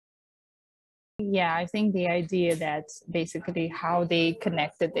Yeah, I think the idea that basically how they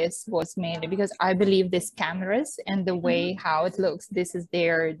connected this was mainly because I believe these cameras and the way how it looks, this is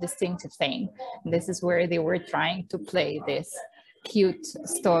their distinctive thing. This is where they were trying to play this cute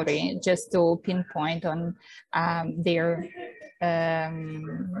story just to pinpoint on their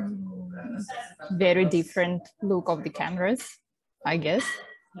very different look of the cameras, I guess.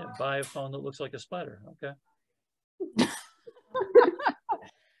 Yeah, buy a phone that looks like a spider. Okay.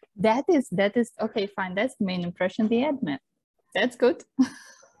 That is okay, fine. That's the main impression they admit. That's good.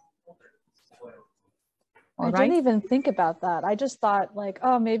 I didn't even think about that. I just thought like,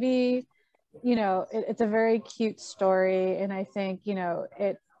 oh, maybe, you know, it's a very cute story. And I think, you know,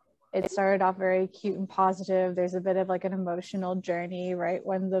 it started off very cute and positive. There's a bit of like an emotional journey, right?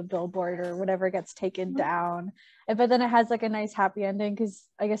 When the billboard or whatever gets taken down. But then it has like a nice happy ending because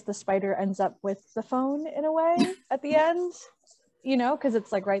I guess the spider ends up with the phone in a way at the end, you know, because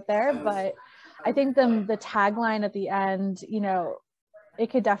it's like right there. But I think the tagline at the end, you know, it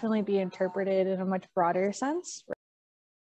could definitely be interpreted in a much broader sense,